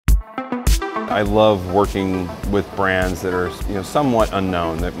I love working with brands that are, somewhat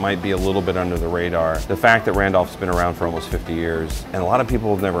unknown, that might be a little bit under the radar. The fact that Randolph's been around for almost 50 years and a lot of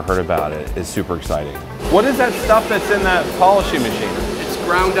people have never heard about it is super exciting. What is that stuff that's in that polishing machine? It's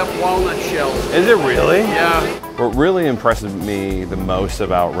ground up walnut shells. Is it really? Yeah. What really impresses me the most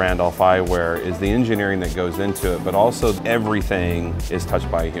about Randolph eyewear is the engineering that goes into it, but also everything is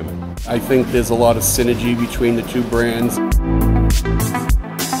touched by a human. I think there's a lot of synergy between the two brands.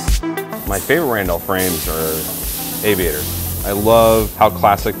 My favorite Randolph frames are aviators. I love how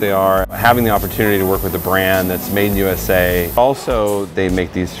classic they are. Having the opportunity to work with a brand that's made in USA. Also, they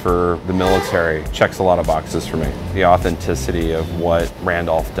make these for the military. Checks a lot of boxes for me. The authenticity of what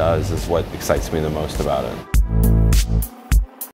Randolph does is what excites me the most about it.